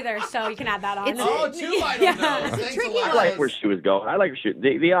 I don't know either, so you can add that on. Oh, two I don't know. Thanks tricky a lot. I like where she was going. I like where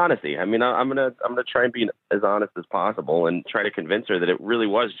the honesty. I mean, I'm gonna try and be as honest as possible and try to convince her that it really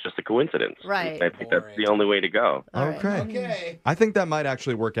was just a coincidence. Right. I think that's the only way to go. All right. Okay. Okay. I think that might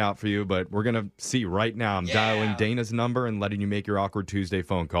actually work out for you, but we're going to see right now. I'm dialing Dana's number and letting you make your Awkward Tuesday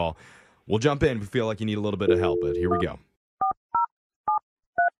phone call. We'll jump in if you feel like you need a little bit of help, but here we go.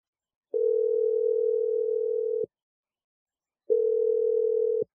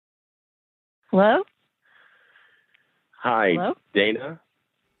 Hello? Hi, Hello? Dana.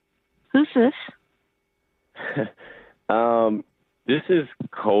 Who's this? This is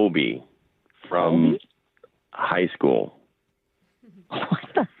Colby from high school.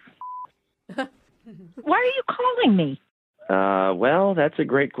 Why are you calling me? Well, that's a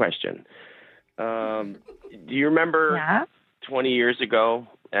great question. Do you remember 20 years ago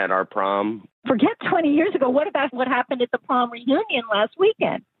at our prom? Forget 20 years ago. What about what happened at the prom reunion last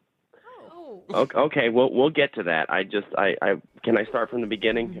weekend? Okay, we'll get to that. I can I start from the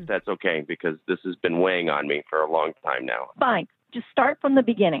beginning if that's okay, because this has been weighing on me for a long time now. Fine. Just start from the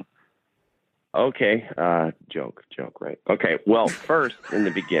beginning. Okay, joke, right? Okay, well, first in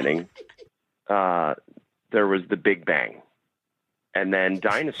the beginning, there was the Big Bang, and then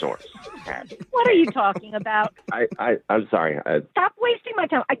dinosaurs happened. What are you talking about? I'm sorry. Stop wasting my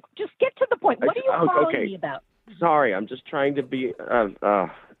time. Just get to the point. What are you calling me about? Sorry, I'm just trying to be.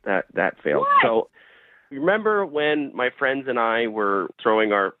 That failed. What? So, remember when my friends and I were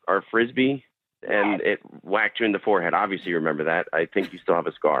throwing our Frisbee and it whacked you in the forehead? Obviously, you remember that. I think you still have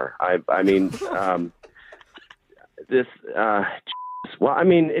a scar. I mean, this. Well, I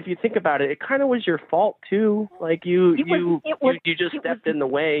mean, if you think about it, it kind of was your fault too. Like you just stepped in the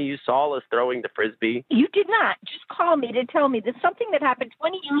way. You saw us throwing the Frisbee. You did not. Just call me to tell me that something that happened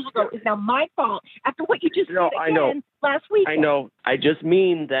 20 years ago is now my fault after what you just did I know. last week. I know. I just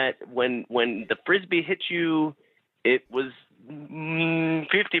mean that when the Frisbee hit you, it was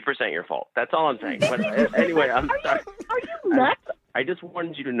 50% your fault. That's all I'm saying. But anyway, I'm sorry. Are you nuts? I just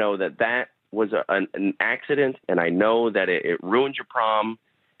wanted you to know that was an accident, and I know that it ruined your prom,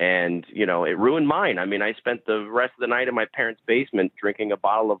 and, you know, it ruined mine. I mean, I spent the rest of the night in my parents' basement drinking a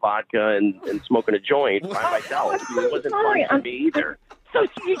bottle of vodka and smoking a joint by myself. It wasn't fun for me either. So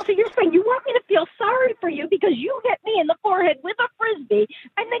you're saying you want me to feel sorry for you because you hit me in the forehead with a Frisbee,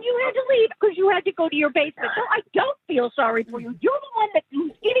 and then you had to leave because you had to go to your basement. So I don't feel sorry for you. You're the one that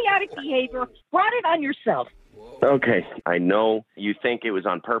used idiotic behavior, brought it on yourself. Okay, I know you think it was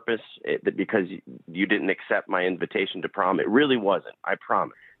on purpose because you didn't accept my invitation to prom. It really wasn't, I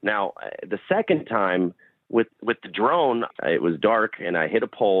promise. Now, the second time with the drone, it was dark and I hit a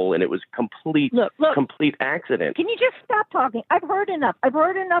pole and it was complete accident. Can you just stop talking? I've heard enough. I've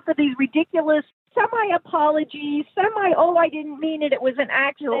heard enough of these ridiculous semi-apologies, I didn't mean it, it was an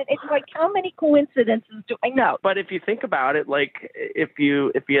accident. It's like, how many coincidences do I know? But if you think about it, like, if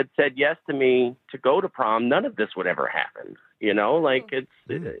you had said yes to me to go to prom, none of this would ever happen. You know, like, it's...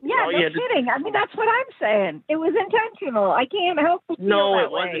 Yeah, no kidding. I mean, that's what I'm saying. It was intentional. I can't help but feel No, that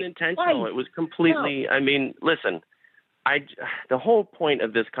it wasn't way. intentional. Right. It was completely... No. I mean, listen, the whole point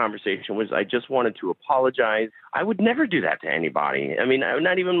of this conversation was I just wanted to apologize. I would never do that to anybody. I mean,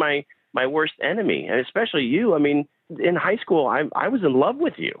 not even my worst enemy, and especially you. I mean, in high school, I was in love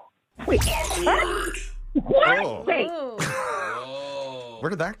with you. Wait, what? Oh. Wait. Where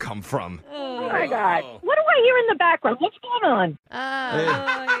did that come from? Oh my God. What do I hear in the background? What's going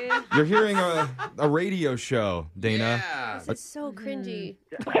on? You're hearing a radio show, Dana. This is so cringy.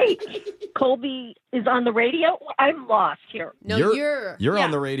 Wait, Colby is on the radio? I'm lost here. No, You're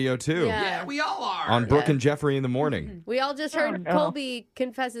on the radio, too. Yeah, we all are. On Brooke and Jeffrey in the morning. We all just heard Colby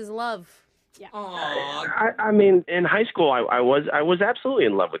confess his love. Yeah. I mean, in high school, I was absolutely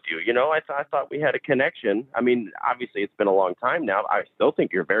in love with you. You know, I thought we had a connection. I mean, obviously, it's been a long time now. I still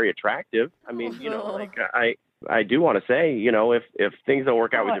think you're very attractive. I mean, you know, like I do want to say, you know, if things don't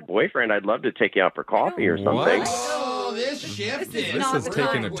work out with your boyfriend, I'd love to take you out for coffee or something. Oh, this shifted. This has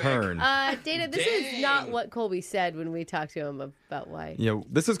taken a turn. Dana, this is not what Colby said when we talked to him about why.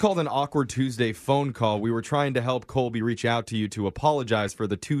 This is called an Awkward Tuesday phone call. We were trying to help Colby reach out to you to apologize for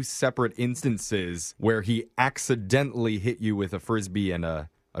the 2 separate instances where he accidentally hit you with a Frisbee and a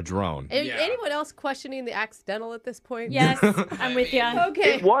drone. Anyone else questioning the accidental at this point? Yes, I'm with you.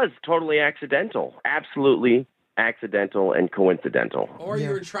 Okay. It was totally accidental. Absolutely accidental and coincidental. Or you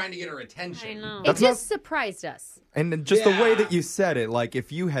were trying to get her attention. I know. It just surprised us. And just the way that you said it, like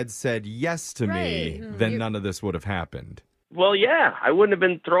if you had said yes to me, then none of this would have happened. Well, yeah, I wouldn't have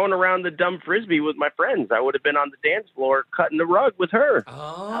been throwing around the dumb Frisbee with my friends. I would have been on the dance floor cutting the rug with her.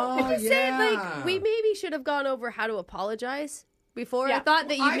 Oh, I just said, like, we maybe should have gone over how to apologize before. Yeah. I thought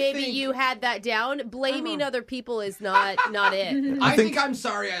that you had that down. Blaming other people is not it. I think I'm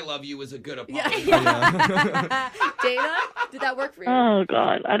sorry I love you was a good apology. Dana, did that work for you? Oh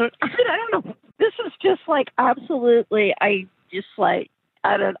God, I don't know. This is just like absolutely. I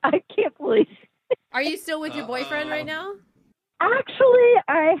can't believe. Are you still with your boyfriend right now? Actually,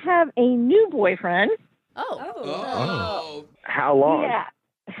 I have a new boyfriend. Oh. How long? Yeah.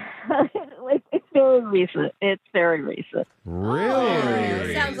 It's very recent. It's very recent.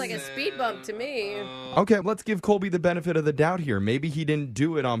 Really? Sounds like a speed bump to me. Okay, let's give Colby the benefit of the doubt here. Maybe he didn't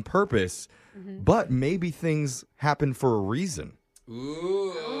do it on purpose, but maybe things happen for a reason.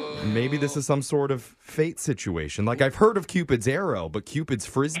 Ooh. Maybe this is some sort of fate situation. Like, I've heard of Cupid's arrow, but Cupid's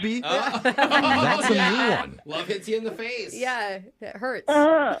Frisbee? That's a new one. Love hits you in the face. Yeah, it hurts.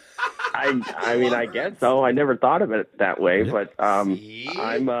 I mean, I guess so. I never thought of it that way, but I'm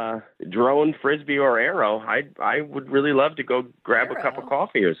drone, Frisbee, or arrow. I would really love to go grab a cup of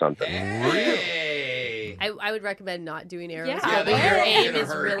coffee or something. Hey. I would recommend not doing arrows. Yeah, but your aim is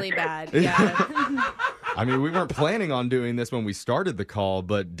really bad. Yeah. I mean, we weren't planning on doing this when we started the call,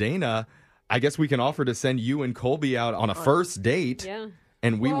 but Dana, I guess we can offer to send you and Colby out on a first date,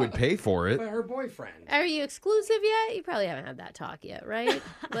 and we would pay for it. But her boyfriend. Are you exclusive yet? You probably haven't had that talk yet, right?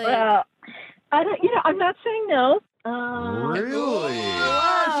 Well, I don't. I'm not saying no. Really?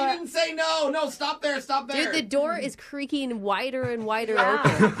 Oh, she didn't say no. No, stop there. Dude, the door is creaking wider and wider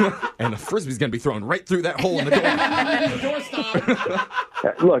open. And the Frisbee's going to be thrown right through that hole in the door. The door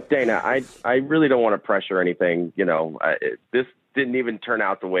stopped. Look, Dana, I really don't want to pressure anything. You know, this didn't even turn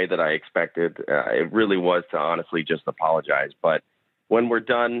out the way that I expected. It really was to honestly just apologize. But when we're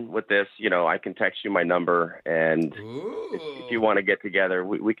done with this, I can text you my number, and if you want to get together,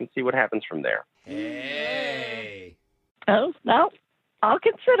 we can see what happens from there. Hey. Oh, no. I'll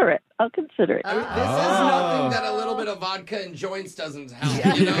consider it. This is nothing that a little bit of vodka and joints doesn't help.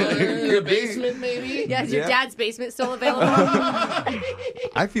 In the basement, maybe? Yeah, is your dad's basement still available?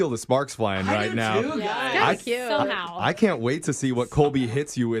 I feel the sparks flying right now. Too, guys. Kind of cute. Somehow. I can't wait to see what Colby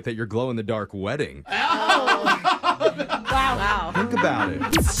hits you with at your glow-in-the-dark wedding. Wow. Think about it.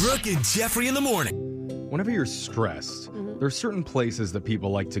 Brooke and Jeffrey in the morning. Whenever you're stressed, there are certain places that people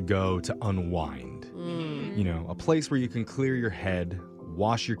like to go to unwind. A place where you can clear your head,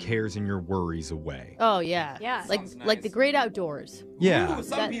 wash your cares and your worries away. Oh, yeah. Yeah. Like the great outdoors. Yeah. Ooh,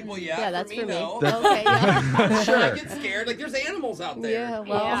 some people, Yeah, that's for me. no. Okay, yeah. Sure. I get scared. Like, there's animals out there. Yeah,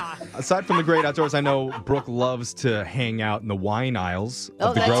 well. Aside from the great outdoors, I know Brooke loves to hang out in the wine aisles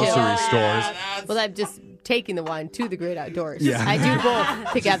of the that too. grocery stores. Well, I'm just taking the wine to the great outdoors. Yeah. I do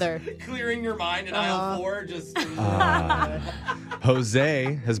both together. Clearing your mind in aisle 4, just...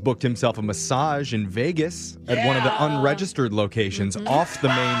 Jose has booked himself a massage in Vegas at one of the unregistered locations off the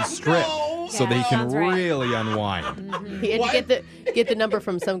main strip. So that he can really unwind. He had to get the number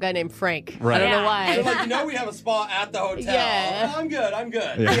from some guy named Frank. Right. I don't know why. They're like, we have a spa at the hotel. Yeah. Oh, I'm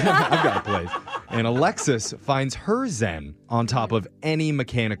good. Yeah, I've got a place. And Alexis finds her zen on top of any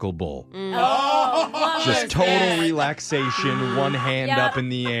mechanical bull. Oh, Love Just those total days. relaxation, one hand Yep. up in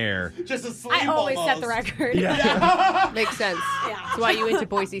the air. Just asleep I always set the almost. record. Makes sense. That's why you went to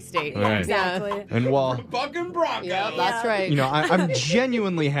Boise State. Right. Exactly. And while Fucking Bronco. Yeah, that's right. you know, I'm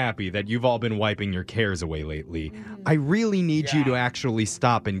genuinely happy that you've all been wiping your cares away lately. I really need you to actually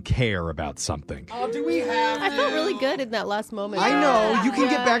stop and care about something. Oh, do we have I felt really good in that last moment. I know. You can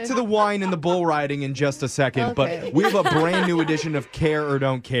get back to the wine and the bull riding in just a second, Okay. but we have a brand new edition of Care or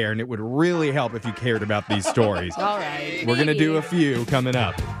Don't Care, and it would really help if you cared about these stories. All right. We're going to do a few coming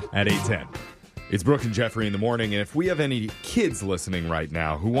up at 8:10. It's Brooke and Jeffrey in the morning, and if we have any kids listening right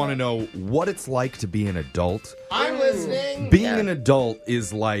now who want to know what it's like to be an adult, I'm listening. being an adult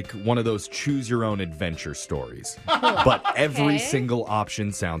is like one of those choose-your-own-adventure stories. But every single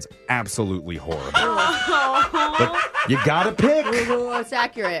option sounds absolutely horrible. But you gotta pick. Ooh, it's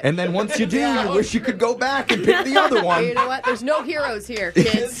accurate. And then once you do, you wish you could go back and pick the other one. You know what? There's no heroes here,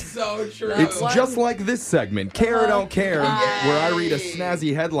 It's kids. so true. It's just like this segment, Care or Don't Care, where I read a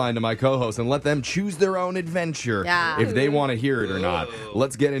snazzy headline to my co-hosts and let them choose their own adventure Yeah. if they want to hear it or not.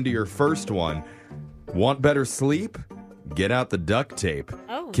 Let's get into your first one. Want better sleep? Get out the duct tape.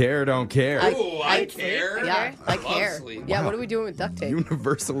 Oh. Care or Don't Care. Ooh, I care. Yeah, I love care. sleep. Yeah, Wow. what are we doing with duct tape?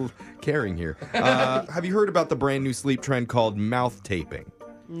 Universal caring here. Have you heard about the brand new sleep trend called mouth taping?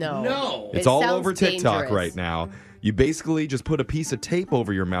 No. No. It's It all sounds over TikTok dangerous. right now. You basically just put a piece of tape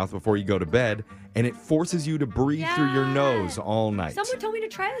over your mouth before you go to bed, and it forces you to breathe through your Yeah. nose all night. Someone told me to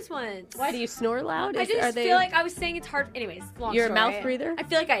try this once. Why do you snore loud? I Is- are just they- feel like I was saying it's hard. Anyways, long You're a story. mouth breather? I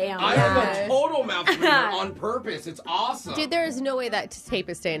feel like I am. I Yeah. am a total mouth breather on purpose. It's awesome. Dude, there is no way that tape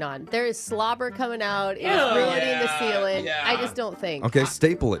is staying on. There is slobber coming out. It's Ew. ruining the Yeah, ceiling. yeah. I just don't think. Okay,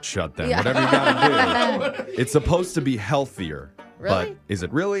 staple it shut then. Yeah. Whatever you gotta do. It's supposed to be healthier. Really? But is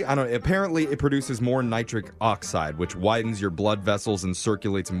it really? I don't know. Apparently, it produces more nitric oxide, which widens your blood vessels and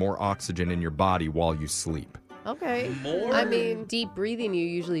circulates more oxygen in your body while you sleep. Okay. More? I mean, deep breathing you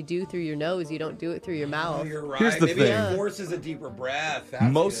usually do through your nose. You don't do it through your mouth. Oh, you're right. Here's the Maybe thing. it forces a deeper breath.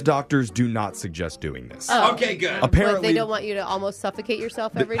 That's Most good. doctors do not suggest doing this. Oh. Okay, good. But Apparently, they don't want you to almost suffocate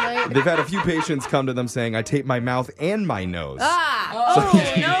yourself every night. they've had a few patients come to them saying, I tape my mouth and my nose. Ah!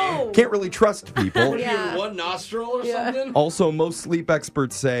 Oh, no. Can't really trust people. Yeah. One nostril or something? Also, most sleep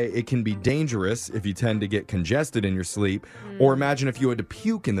experts say it can be dangerous if you tend to get congested in your sleep, or imagine if you had to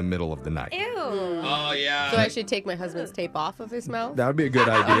puke in the middle of the night. Ew. Oh, yeah. So I should take my husband's tape off of his mouth? That would be a good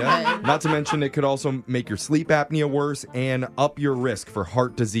idea. Okay. Not to mention, it could also make your sleep apnea worse and up your risk for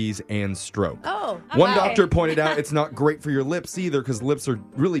heart disease and stroke. Oh. One okay. doctor pointed out it's not great for your lips either because lips are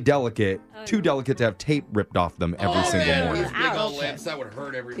really delicate, too delicate to have tape ripped off them every single man, morning. those big old Ouch. lips, that would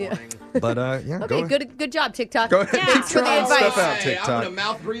hurt every Yeah. morning. But yeah, Okay, good job, TikTok. Go ahead. Yeah. Keep for the trying advice. stuff out, Hey, I'm TikTok. going to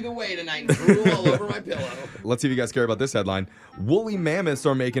mouth breathe away tonight and drool all over my pillow. Let's see if you guys care about this headline. Woolly mammoths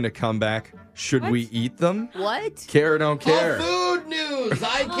are making a comeback. Should we eat them? What? Care or don't care? Oh, food news.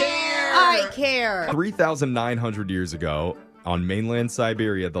 I care. I care. 3,900 years ago, on mainland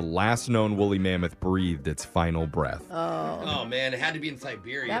Siberia, the last known woolly mammoth breathed its final breath. Oh, man. It had to be in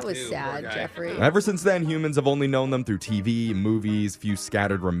Siberia, That was too. sad, Poor guy. Jeffrey. Ever since then, humans have only known them through TV, movies, few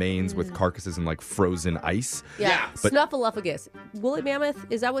scattered remains with carcasses and like frozen ice. Yeah. But- Snuffleupagus. Woolly mammoth?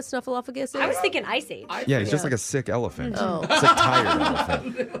 Is that what Snuffleupagus is? I was thinking Ice Age. Yeah, he's just Yeah. like a sick elephant. Oh. Sick, tired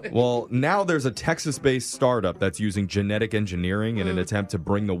elephant. Well, now there's a Texas-based startup that's using genetic engineering in an attempt to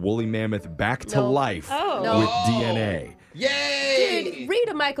bring the woolly mammoth back to No. life Oh. No. with DNA. Yay! Dude, read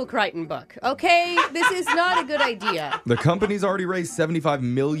a Michael Crichton book, okay? This is not a good idea. The company's already raised $75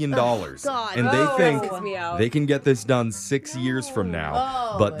 million. God. And they Oh. think Stresses me out. they can get this done 6 years from now.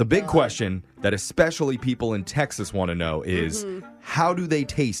 Oh, but my the big God. question that especially people in Texas want to know is how do they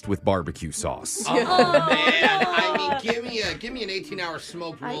taste with barbecue sauce? Oh, man. I mean, give me an 18-hour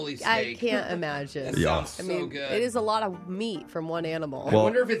smoked woolly I steak. can't imagine. That Yeah. sounds I so mean, good. it is a lot of meat from one animal. I Well-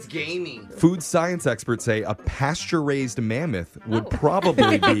 wonder if it's gamey. Food science experts say a pasture-raised mammoth would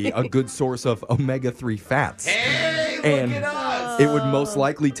probably be a good source of omega-3 fats. Hey, look And at us. it would most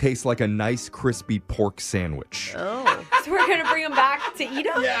likely taste like a nice crispy pork sandwich. Oh. So we're gonna bring him back to eat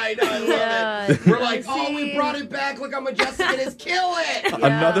him? Yeah, I know. I love Yeah. it. We're like, oh, See? we brought it back. Look how majestic it is. Kill it.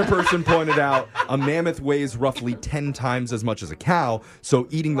 Another person pointed out a mammoth weighs roughly 10 times as much as a cow, so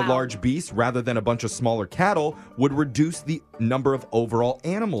eating the Wow. large beast rather than a bunch of smaller cattle would reduce the number of overall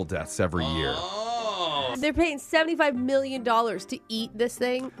animal deaths every year. Oh, They're paying $75 million to eat this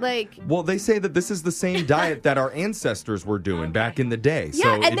thing. Like, Well, they say that this is the same diet that our ancestors were doing back in the day. yeah,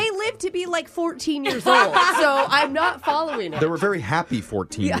 So and they lived to be like 14 years old. So I'm not following it. They were very happy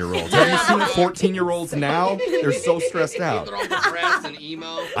 14-year-olds. Have you seen 14-year-olds now? They're so stressed out. They're all depressed and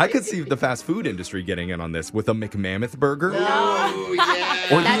emo. I could see the fast food industry getting in on this with a McMammoth burger. Oh,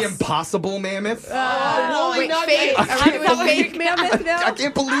 yeah. Or the Impossible Mammoth. Wait, fake? Are we doing fake mammoth now? I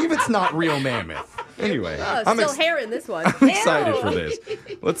can't believe it's not real mammoth. Anyway, I'm Still hair in this one. I'm excited for this.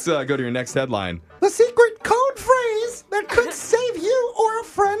 Let's go to your next headline. The secret code phrase that could save you or a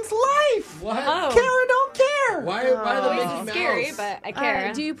friend's life. What? Oh. Care or don't care. Why the Voice Mickey is Mouse? scary, but I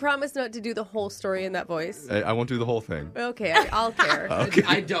care. Do you promise not to do the whole story in that voice? I won't do the whole thing. Okay, I'll care. Okay.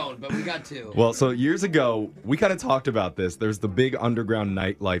 I don't, but we got two. Well, so years ago, we kind of talked about this. There's the big underground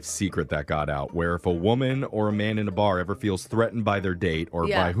nightlife secret that got out where if a woman or a man in a bar ever feels threatened by their date or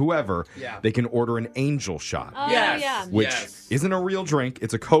by whoever, they can order an angel shot. Oh, Yes. yeah. Which isn't a real drink.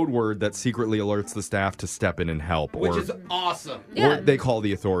 It's a code word that secretly alerts the staff to step in and help. Which is awesome. Or they call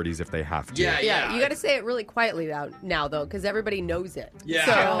the authorities if they have to. Yeah, you got to say it really quietly now though, because everybody knows it. Yeah.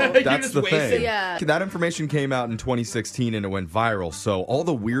 So, That's the thing. Yeah. That information came out in 2016 and it went viral. So all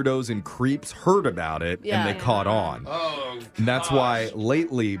the weirdos and creeps heard about it and they caught on. Oh, And that's why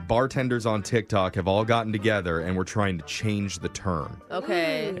lately bartenders on TikTok have all gotten together and we're trying to change the term.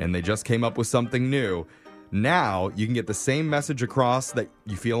 Okay. And they just came up with something new. Now you can get the same message across that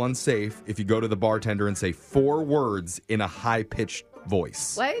you feel unsafe if you go to the bartender and say 4 words in a high-pitched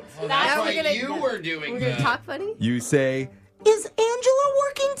voice. What? Well, that's Now why we're gonna, you were doing We're that. going to talk funny? You say, "Is Angela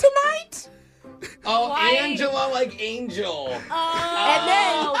working tonight?" Oh, Why? Angela like Angel. And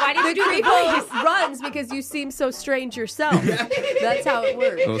then why did you do the creepo voice? runs because you seem so strange yourself. That's how it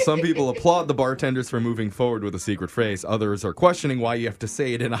works. Well, some people applaud the bartenders for moving forward with a secret phrase. Others are questioning why you have to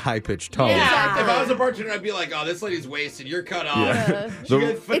say it in a high-pitched tone. If I was a bartender, I'd be like, oh, this lady's wasted. You're cut off. Yeah. She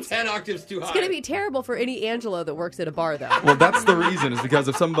The- got 10 octaves too high. It's going to be terrible for any Angela that works at a bar, though. Well, that's the reason, is because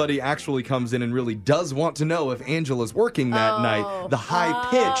if somebody actually comes in and really does want to know if Angela's working that night, the high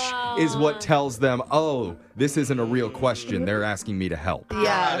pitch is what tells them, oh, this isn't a real question. They're asking me to help.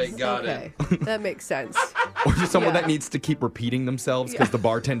 Yeah. Got it. That makes sense. Or just someone that needs to keep repeating themselves because the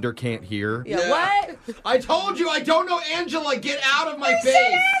bartender can't hear. Yeah. What? I told you, I don't know Angela. Get out of my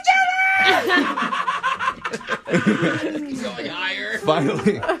face. Keep going higher.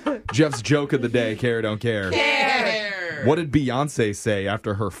 Finally, Jeff's joke of the day, care or don't care. Care. What did Beyonce say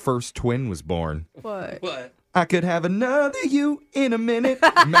after her first twin was born? What? I could have another you in a minute.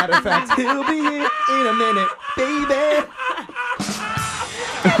 Matter of fact, he'll be here in a minute, baby.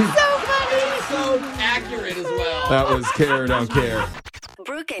 That's so funny. It's so accurate as well. That was care or don't care.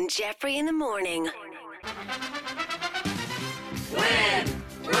 Brooke and Jeffrey in the morning.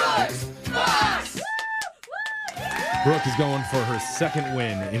 Brooke is going for her second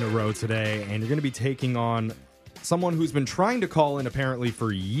win in a row today, and you're going to be taking on someone who's been trying to call in apparently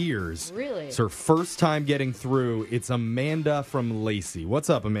for years. Really? It's her first time getting through. It's Amanda from Lacey. What's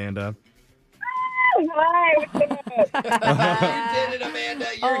up, Amanda? Hi. You did it, Amanda.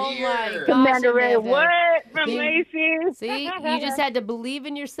 You're here. Commander Ray, Amanda. what? From You- Lacey? See, you just had to believe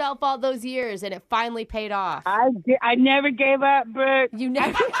in yourself all those years, and it finally paid off. I never gave up, Brooke. You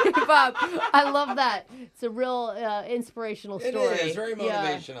never gave up. I love that. It's a real inspirational It story. is very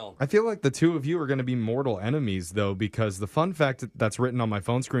motivational. I feel like the two of you are going to be mortal enemies, though, because the fun fact that's written on my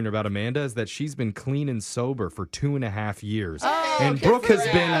phone screen about Amanda is that she's been clean and sober for 2.5 years. Oh, and good Brooke for has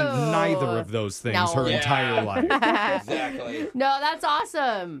been you. neither of those things No. her Yeah. entire life. Exactly. No, that's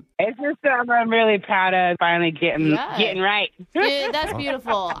awesome. It's just something I'm really proud of finally getting right. Dude, that's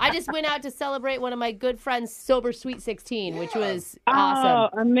beautiful. I just went out to celebrate one of my good friends' sober Sweet 16, which was awesome.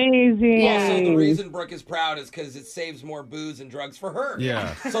 Oh, amazing. Also, the reason Brooke is proud is because it saves more booze and drugs for her.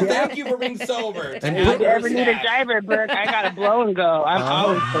 Yeah. So thank you for being sober. And If Brooke- you ever need a driver, Brooke, I got to blow and go. I'm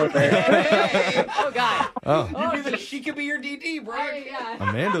always sober. Hey, Oh, God. Oh, she could be your DD, Brooke.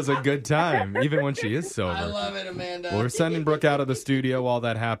 Amanda's a good time, even when she is sober. I love it, Amanda. Well, we're sending Brooke out of the studio while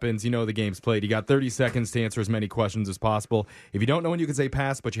that happens. You know the game's played. You got 30 seconds to answer as many questions as possible. If you don't know when, you can say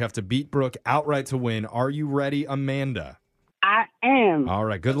pass, but you have to beat Brooke outright to win. Are you ready, Amanda? I am. All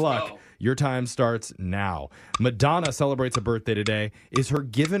right, good luck. go. Your time starts now. Madonna celebrates a birthday today. Is her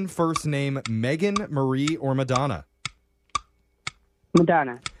given first name Megan, Marie, or Madonna?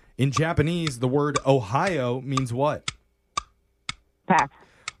 Madonna. In Japanese, the word Ohio means what? Pass.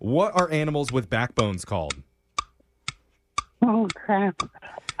 What are animals with backbones called? Oh, crap.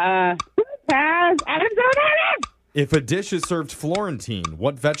 Pass. I don't know that. If a dish is served Florentine,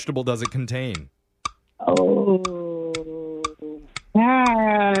 what vegetable does it contain? Oh.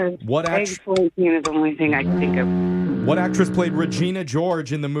 Pass. What Egg 14 is the only thing I can think of. What actress played Regina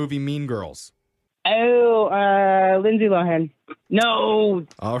George in the movie Mean Girls? Oh, Lindsay Lohan. No.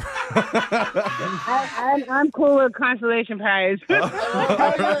 All right. I'm cool with consolation prize.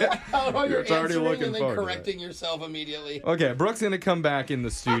 How you're It's already answering looking and then forward to correcting yourself immediately. Okay, Brooke's going to come back in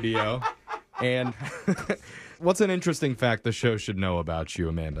the studio. And what's an interesting fact the show should know about you,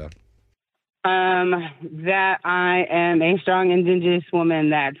 Amanda? That I am a strong indigenous woman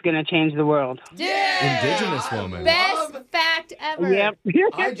that's going to change the world. Indigenous woman. Best fact ever. Yep.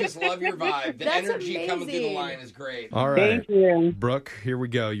 I just love your vibe. The That's energy coming through the amazing. line is great. All right. Thank you. Brooke, here we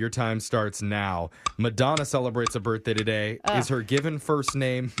go. Your time starts now. Madonna celebrates a birthday today. Is her given first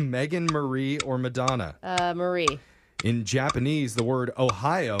name Megan Marie or Madonna? Marie. In Japanese, the word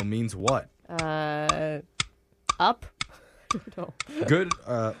Ohio means what? Up. No. Good.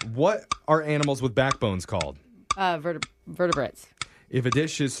 What are animals with backbones called? Vertebrates. If a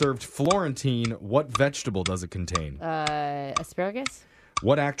dish is served Florentine, what vegetable does it contain? Asparagus.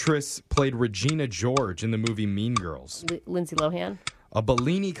 What actress played Regina George in the movie Mean Girls? Lindsay Lohan. A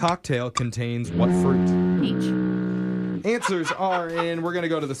Bellini cocktail contains what fruit? Peach. Answers are in. We're going to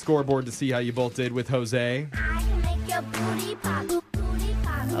go to the scoreboard to see how you both did with Jose.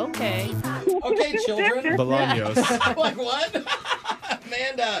 Okay. Okay, children. Bolaños. Like what?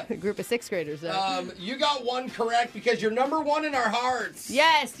 Amanda. A group of sixth graders. You got one correct because you're number one in our hearts.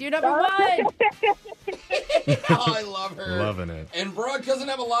 Yes, you're number one. Oh, I love her. Loving it. And Brooke doesn't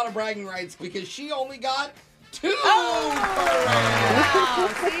have a lot of bragging rights because she only got 2 correct.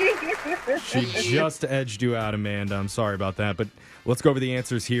 She just edged you out, Amanda. I'm sorry about that, but let's go over the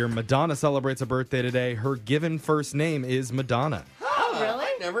answers here. Madonna celebrates a birthday today. Her given first name is Madonna. Oh, really?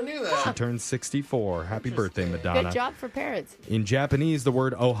 I never knew that. She turns 64. Happy birthday, Madonna. Good job for parents. In Japanese, the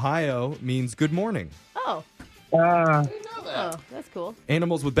word Ohio means good morning. Oh. I didn't know that. Oh, that's cool.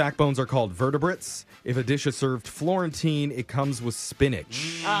 Animals with backbones are called vertebrates. If a dish is served Florentine, it comes with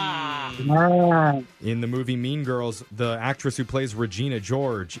spinach. In the movie Mean Girls, the actress who plays Regina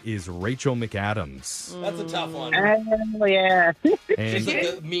George is Rachel McAdams. That's a tough one. Oh, yeah. She's And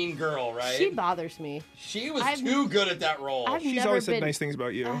like the mean girl, right? She bothers me. She was too good at that role. She's always said nice things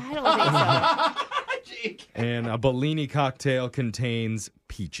about you. I don't think so. and a Bellini cocktail contains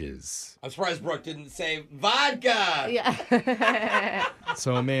peaches. I'm surprised Brooke didn't say vodka. Yeah.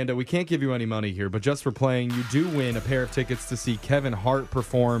 So, Amanda, we can't give you any money here, but just for playing, you do win a pair of tickets to see Kevin Hart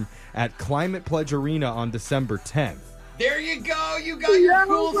perform at Climate Pledge Arena on December 10th. There you go. You got your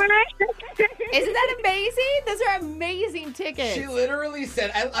cool. Isn't that amazing? Those are amazing tickets. She literally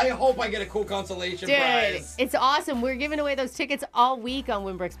said, I hope I get a cool consolation Dude, prize. it's awesome. We're giving away those tickets all week on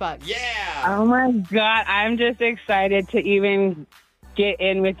Winbrooks Bucks. Yeah. Oh, my God. I'm just excited to even get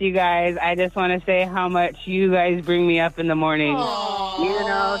in with you guys. I just want to say how much you guys bring me up in the morning. Aww. You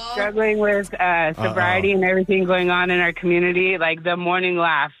know, struggling with sobriety and everything going on in our community, like the morning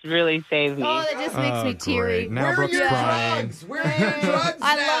laughs really save me. Oh, that just makes me teary. Great. Now Brooke's crying. Drugs? Where are your drugs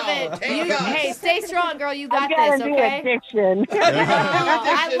I now? love it. Take You, us. hey, stay strong, girl. You got I've got this, to do okay? addiction.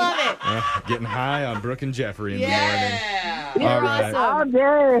 I love it. Getting high on Brooke and Jeffrey in the morning. Yeah. You're All right. awesome. All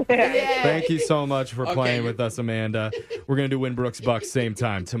day. Yeah. Thank you so much for Okay. playing with us, Amanda. We're going to do Winbrooks Bucks same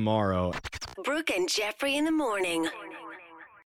time tomorrow. Brooke and Jeffrey in the morning.